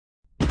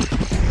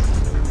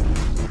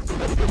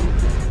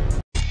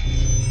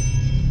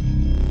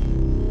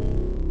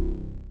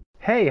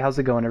Hey, how's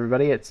it going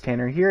everybody? It's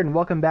Tanner here and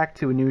welcome back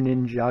to a new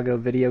Ninjago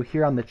video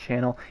here on the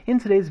channel. In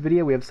today's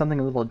video we have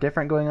something a little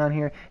different going on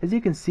here. As you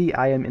can see,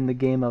 I am in the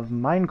game of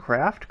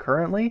Minecraft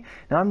currently.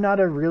 Now I'm not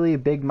a really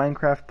big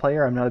Minecraft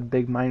player, I'm not a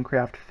big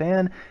Minecraft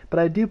fan, but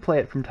I do play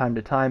it from time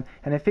to time,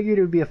 and I figured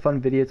it would be a fun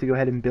video to go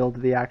ahead and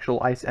build the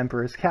actual Ice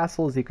Emperor's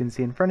castle, as you can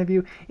see in front of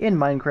you, in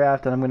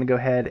Minecraft, and I'm going to go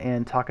ahead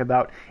and talk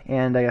about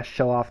and I guess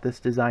show off this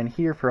design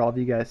here for all of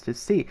you guys to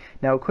see.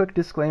 Now a quick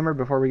disclaimer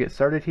before we get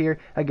started here.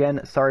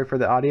 Again, sorry for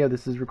the audio.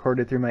 This is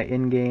recorded through my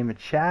in-game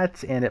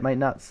chat, and it might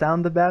not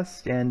sound the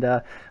best, and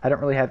I don't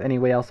really have any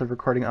way else of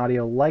recording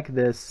audio like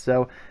this,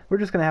 so we're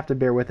just going to have to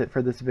bear with it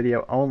for this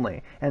video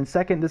only. And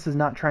second, this is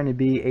not trying to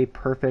be a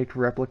perfect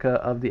replica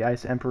of the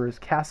Ice Emperor's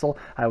castle.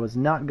 I was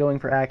not going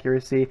for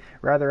accuracy.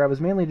 Rather, I was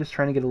mainly just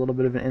trying to get a little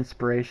bit of an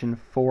inspiration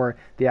for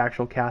the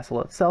actual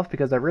castle itself,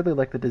 because I really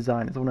like the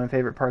design. It's one of my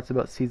favorite parts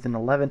about Season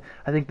 11.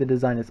 I think the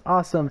design is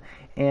awesome,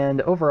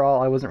 and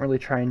overall I wasn't really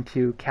trying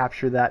to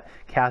capture that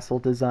castle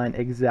design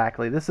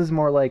exactly. This is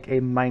more like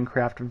a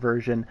Minecraft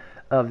version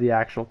of the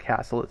actual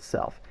castle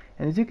itself.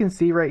 And as you can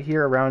see right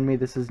here around me,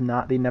 this is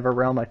not the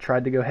Netherrealm. I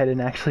tried to go ahead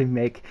and actually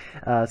make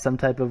some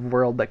type of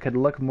world that could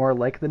look more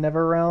like the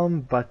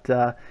Netherrealm,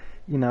 but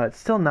you know, it's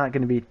still not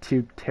going to be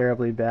too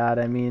terribly bad.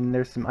 I mean,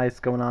 there's some ice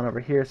going on over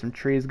here, some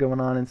trees going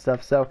on and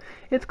stuff, so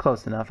it's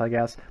close enough, I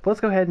guess. But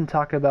let's go ahead and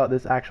talk about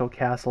this actual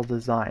castle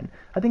design.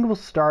 I think we'll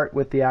start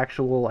with the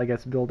actual, I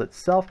guess, build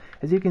itself.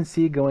 As you can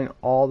see, going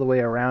all the way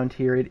around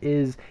here, it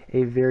is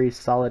a very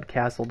solid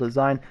castle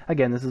design.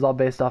 Again, this is all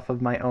based off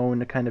of my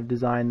own kind of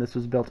design. This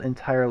was built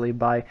entirely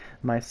by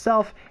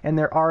myself, and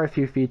there are a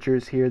few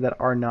features here that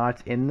are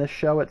not in the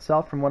show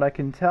itself, from what I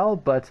can tell,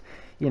 but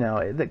you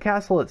know, the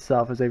castle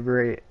itself is a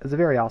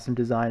very awesome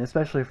design,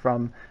 especially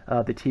from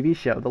the TV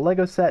show. The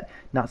Lego set,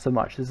 not so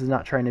much. This is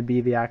not trying to be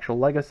the actual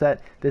Lego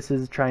set. This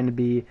is trying to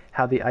be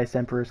how the Ice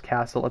Emperor's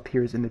castle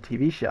appears in the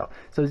TV show.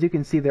 So as you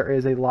can see, there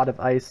is a lot of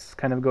ice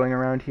kind of going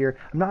around here.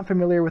 I'm not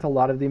familiar with a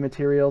lot of the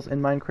materials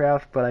in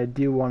Minecraft, but I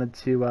did want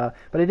to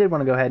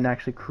go ahead and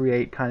actually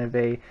create kind of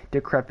a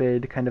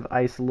decrepit kind of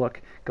ice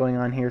look going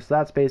on here. So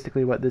that's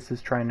basically what this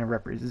is trying to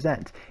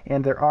represent.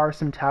 And there are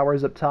some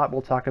towers up top.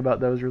 We'll talk about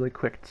those really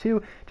quick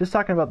too. Just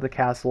talking about the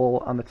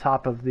castle on the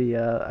top of the,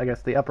 I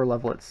guess the upper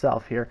level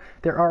itself here,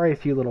 there are a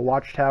few little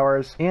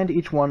watchtowers, and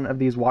each one of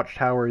these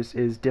watchtowers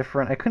is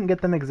different. I couldn't get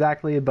them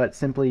exactly, but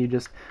simply you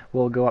just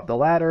will go up the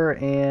ladder,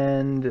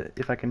 and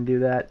if I can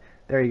do that,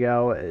 there you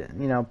go,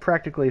 you know,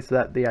 practically so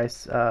that the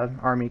ice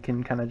army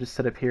can kind of just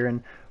sit up here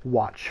and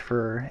watch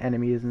for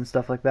enemies and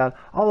stuff like that.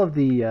 All of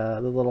the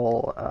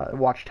little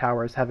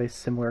watchtowers have a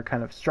similar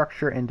kind of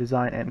structure and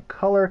design and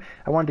color.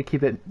 I wanted to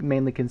keep it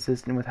mainly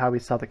consistent with how we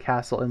saw the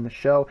castle in the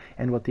show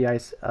and what the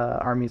ice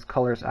army's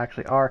colors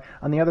actually are.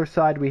 On the other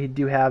side, we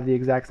do have the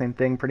exact same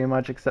thing pretty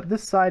much, except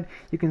this side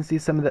you can see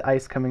some of the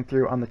ice coming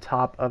through on the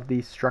top of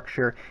the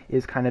structure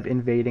is kind of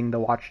invading the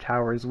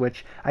watchtowers,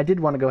 which I did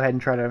want to go ahead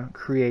and try to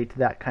create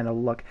that kind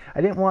of look. I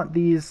didn't want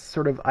these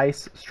sort of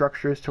ice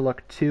structures to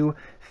look too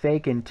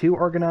fake and too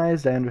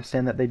organized. I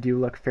understand that they do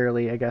look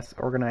fairly, I guess,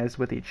 organized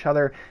with each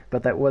other,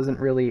 but that wasn't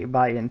really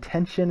by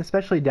intention,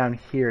 especially down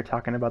here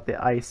talking about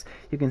the ice.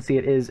 You can see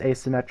it is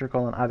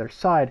asymmetrical on either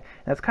side,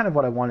 and that's kind of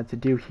what I wanted to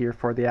do here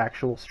for the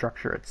actual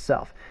structure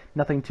itself.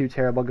 Nothing too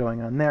terrible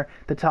going on there.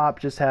 The top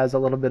just has a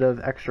little bit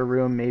of extra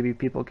room. Maybe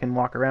people can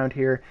walk around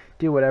here,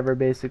 do whatever.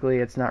 Basically,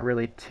 it's not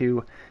really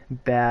too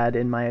bad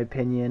in my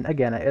opinion.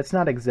 Again, it's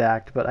not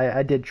exact, but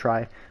I did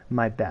try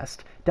my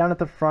best. Down at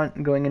the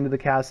front, going into the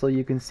castle,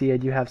 you can see I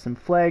do have some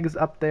flags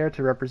up there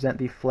to represent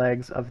the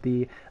flags of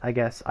the, I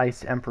guess,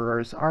 Ice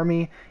Emperor's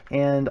army.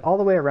 And all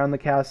the way around the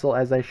castle,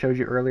 as I showed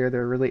you earlier,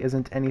 there really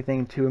isn't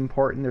anything too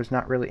important. There's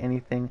not really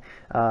anything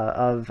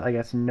of, I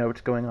guess,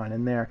 note going on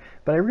in there.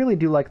 But I really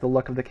do like the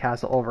look of the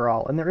castle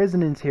overall. And there is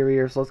an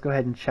interior, so let's go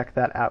ahead and check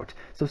that out.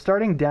 So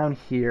starting down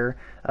here,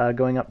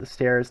 going up the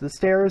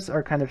stairs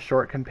are kind of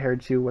short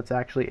compared to what's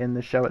actually in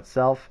the show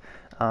itself.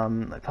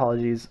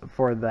 Apologies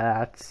for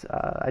that.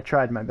 I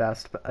tried my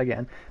best,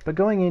 but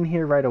going in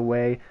here right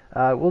away,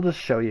 we'll just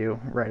show you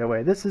right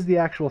away. This is the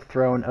actual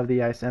throne of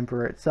the Ice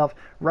Emperor itself.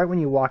 Right when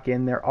you walk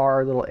in, there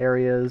are little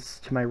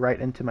areas to my right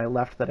and to my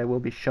left that I will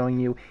be showing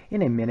you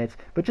in a minute,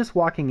 but just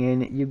walking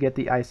in, you get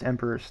the Ice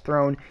Emperor's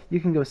throne.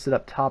 You can go sit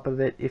up top of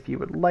it if you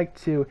would like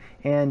to,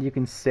 and you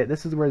can sit.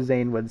 This is where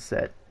Zane would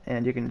sit.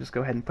 And you can just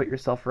go ahead and put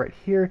yourself right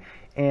here,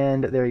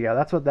 and there you go.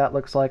 That's what that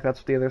looks like. That's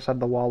what the other side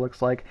of the wall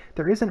looks like.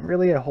 There isn't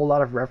really a whole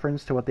lot of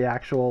reference to what the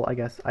actual, I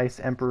guess,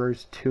 Ice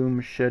Emperor's tomb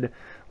should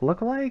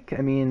look like.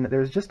 I mean,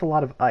 there's just a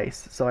lot of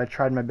ice, so I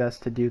tried my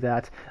best to do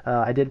that.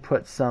 I did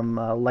put some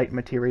light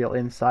material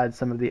inside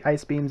some of the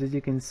ice beams, as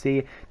you can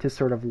see, to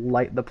sort of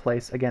light the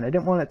place. Again, I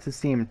didn't want it to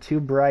seem too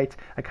bright.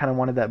 I kind of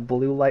wanted that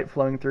blue light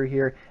flowing through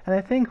here, and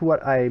I think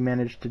what I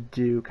managed to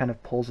do kind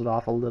of pulls it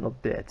off a little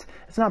bit.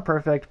 It's not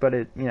perfect, but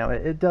it, you know,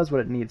 it does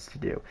what it needs to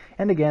do.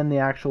 And again, the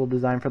actual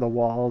design for the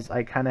walls,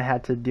 I kind of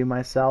had to do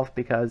myself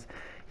because,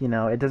 you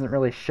know, it doesn't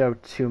really show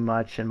too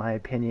much in my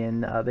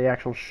opinion. The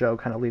actual show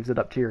kind of leaves it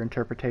up to your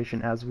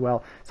interpretation as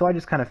well. So I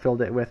just kind of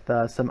filled it with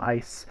some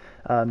ice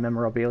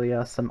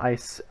memorabilia, some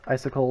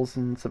icicles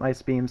and some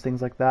ice beams,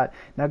 things like that.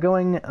 Now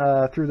going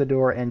through the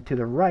door and to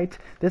the right,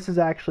 this is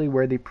actually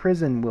where the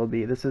prison will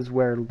be. This is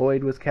where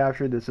Lloyd was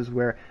captured. This is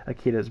where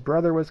Akita's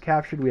brother was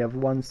captured. We have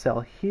one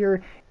cell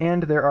here,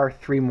 and there are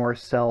 3 more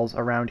cells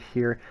around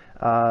here.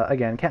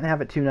 Again, can't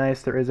have it too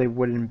nice. There is a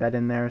wooden bed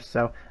in there,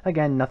 so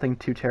again, nothing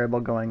too terrible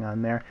going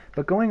on there.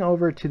 But going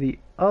over to the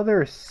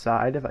other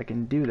side, if I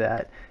can do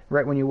that,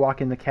 right when you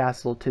walk in the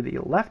castle to the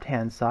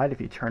left-hand side,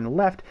 if you turn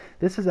left,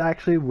 this is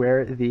actually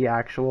where the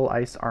actual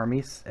ice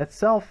army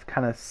itself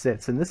kind of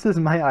sits. And this is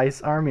my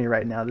ice army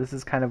right now. This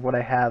is kind of what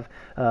I have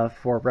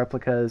for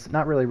replicas,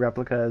 not really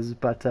replicas,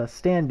 but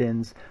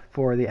stand-ins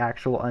for the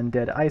actual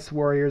undead ice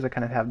warriors. I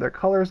kind of have their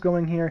colors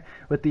going here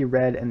with the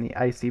red and the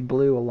icy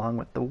blue along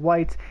with the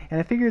white, and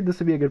I figured this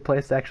would be a good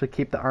place to actually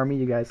keep the army.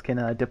 You guys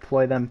can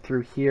deploy them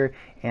through here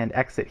and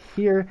exit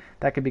here.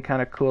 That could be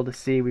kind of cool to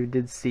see. We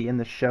did see in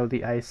the show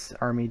the ice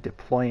army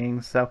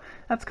deploying, so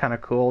that's kind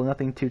of cool.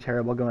 Nothing too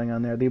terrible going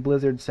on there. The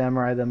Blizzard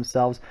Samurai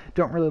themselves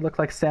don't really look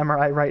like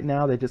samurai right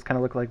now. They just kind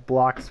of look like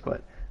blocks,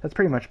 but that's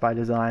pretty much by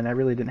design. I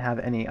really didn't have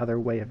any other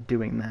way of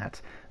doing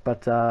that.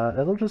 But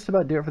that'll just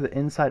about do it for the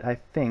inside, I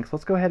think. So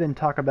let's go ahead and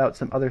talk about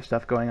some other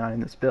stuff going on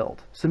in this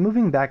build. So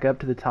moving back up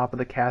to the top of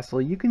the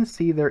castle, you can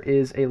see there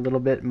is a little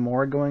bit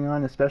more going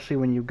on, especially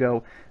when you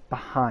go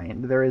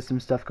behind. There is some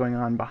stuff going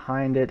on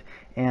behind it,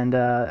 and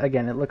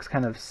again, it looks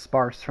kind of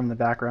sparse from the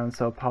background,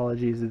 so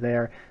apologies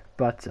there.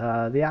 But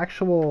the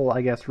actual,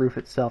 I guess, roof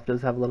itself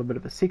does have a little bit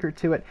of a secret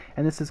to it,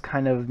 and this is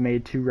kind of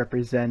made to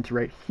represent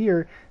right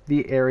here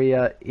the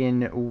area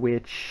in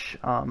which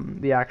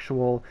the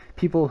actual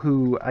people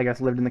who, I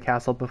guess, lived in the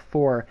castle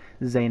before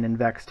Zane and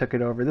Vex took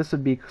it over. This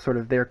would be sort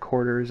of their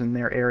quarters and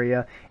their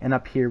area, and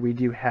up here we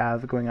do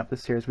have, going up the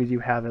stairs, we do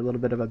have a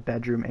little bit of a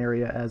bedroom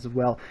area as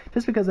well.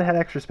 Just because I had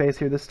extra space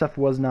here, this stuff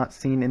was not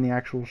seen in the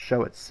actual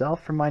show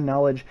itself, from my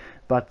knowledge,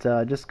 but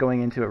just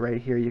going into it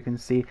right here, you can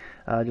see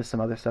just some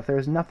other stuff.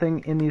 There's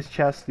nothing in these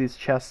chests. These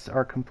chests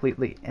are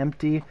completely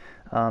empty.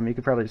 You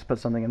could probably just put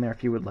something in there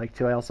if you would like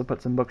to. I also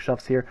put some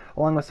bookshelves here,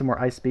 along with some more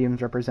ice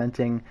beams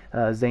representing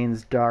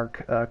Zane's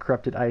dark,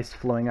 corrupted ice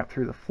flowing up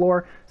through the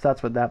floor. So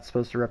that's what that's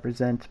supposed to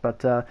represent.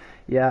 But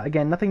yeah,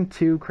 again, nothing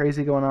too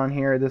crazy going on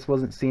here. This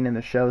wasn't seen in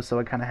the show, so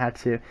I kind of had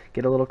to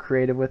get a little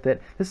creative with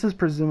it. This is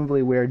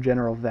presumably where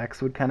General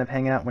Vex would kind of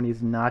hang out when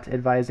he's not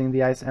advising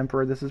the Ice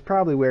Emperor. This is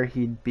probably where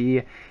he'd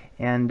be.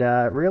 And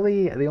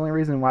really, the only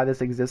reason why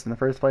this exists in the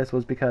first place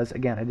was because,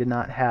 again, I did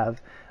not have,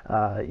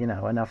 you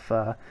know, enough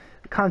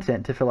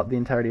content to fill up the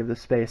entirety of the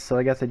space, so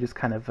I guess I just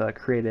kind of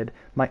created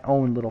my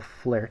own little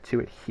flair to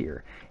it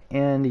here.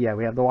 And yeah,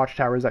 we have the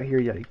watchtowers out here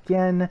yet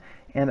again,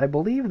 and I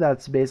believe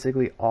that's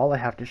basically all I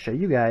have to show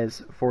you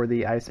guys for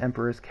the Ice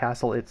Emperor's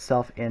castle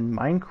itself in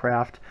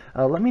Minecraft.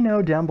 Let me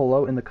know down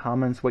below in the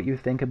comments what you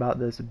think about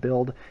this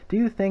build. Do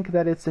you think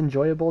that it's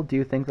enjoyable? Do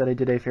you think that I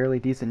did a fairly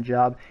decent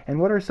job? And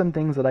what are some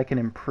things that I can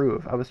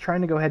improve? I was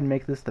trying to go ahead and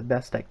make this the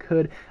best I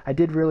could. I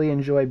did really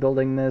enjoy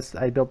building this.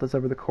 I built this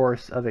over the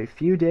course of a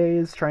few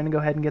days, trying to go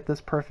ahead and get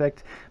this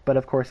perfect, but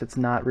of course it's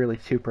not really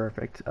too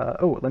perfect.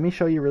 Oh, let me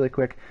show you really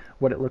quick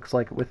what it looks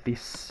like with the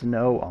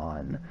snow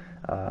on.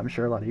 I'm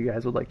sure a lot of you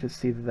guys would like to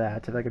see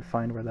that, if I could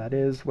find where that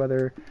is.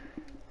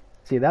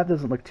 See, that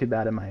doesn't look too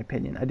bad in my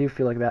opinion. I do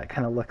feel like that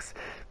kind of looks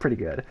pretty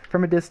good.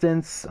 From a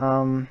distance,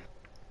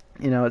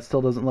 you know, it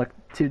still doesn't look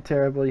too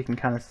terrible. You can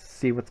kind of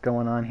see what's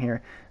going on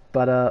here.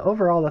 But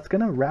overall, that's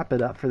going to wrap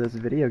it up for this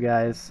video,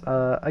 guys.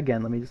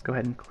 Again, let me just go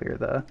ahead and clear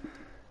the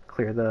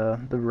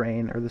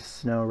rain, or the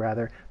snow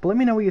rather. But let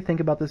me know what you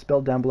think about this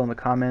build down below in the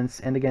comments,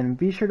 and again,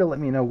 be sure to let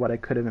me know what I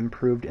could have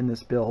improved in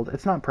this build.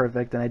 It's not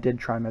perfect, and I did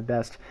try my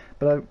best,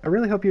 but I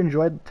really hope you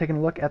enjoyed taking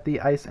a look at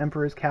the Ice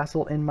Emperor's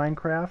castle in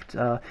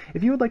Minecraft.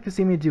 If you would like to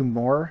see me do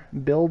more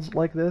builds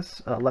like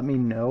this, let me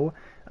know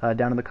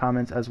down in the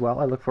comments as well.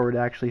 I look forward to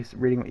actually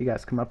reading what you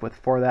guys come up with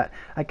for that.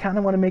 I kind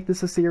of want to make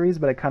this a series,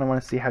 but I kind of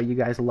want to see how you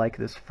guys like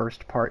this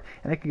first part,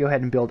 and I could go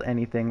ahead and build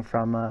anything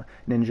from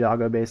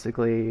Ninjago,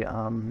 basically.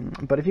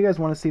 But if you guys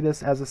want to see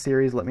this as a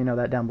series, let me know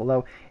that down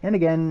below. And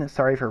again,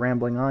 sorry for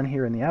rambling on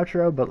here in the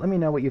outro, but let me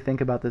know what you think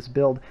about this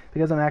build,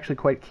 because I'm actually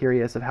quite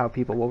curious of how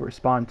people will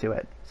respond to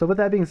it. So with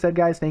that being said,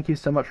 guys, thank you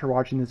so much for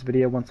watching this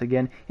video once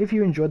again. If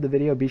you enjoyed the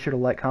video, be sure to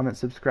like, comment,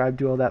 subscribe,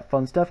 do all that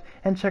fun stuff,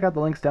 and check out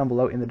the links down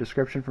below in the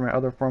description for my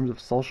other forms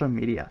of social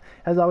media.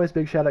 As always,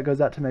 big shout out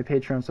goes out to my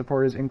Patreon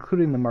supporters,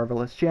 including the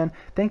Marvelous Jan.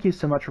 Thank you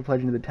so much for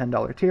pledging to the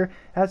 $10 tier.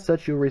 As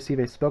such, you'll receive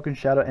a spoken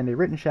shout out and a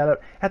written shout out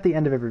at the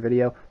end of every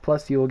video,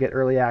 plus you will get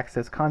early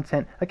access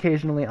content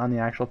occasionally on the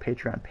actual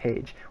Patreon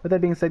page. With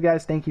that being said,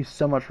 guys, thank you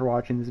so much for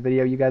watching this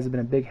video. You guys have been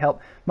a big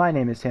help. My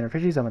name is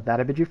TannerFishies, and with that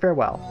I bid you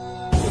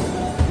farewell.